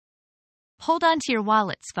Hold on to your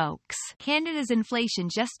wallets, folks. Canada's inflation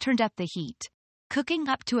just turned up the heat, cooking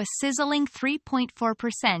up to a sizzling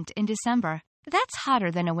 3.4% in December. That's hotter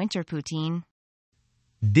than a winter poutine.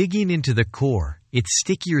 Digging into the core, it's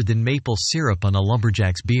stickier than maple syrup on a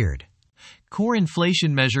lumberjack's beard. Core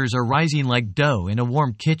inflation measures are rising like dough in a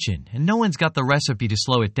warm kitchen, and no one's got the recipe to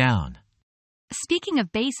slow it down. Speaking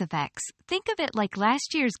of base effects, think of it like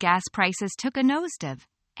last year's gas prices took a nosedive.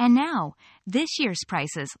 And now, this year's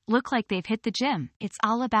prices look like they've hit the gym. It's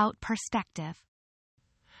all about perspective.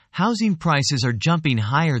 Housing prices are jumping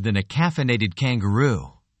higher than a caffeinated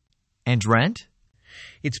kangaroo. And rent?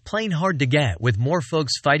 It's plain hard to get, with more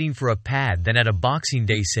folks fighting for a pad than at a Boxing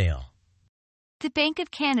Day sale. The Bank of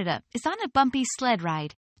Canada is on a bumpy sled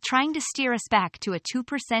ride, trying to steer us back to a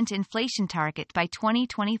 2% inflation target by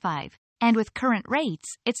 2025. And with current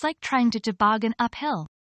rates, it's like trying to toboggan uphill.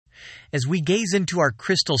 As we gaze into our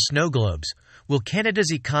crystal snow globes, will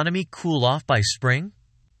Canada's economy cool off by spring?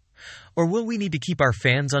 Or will we need to keep our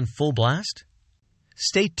fans on full blast?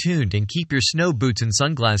 Stay tuned and keep your snow boots and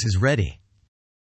sunglasses ready.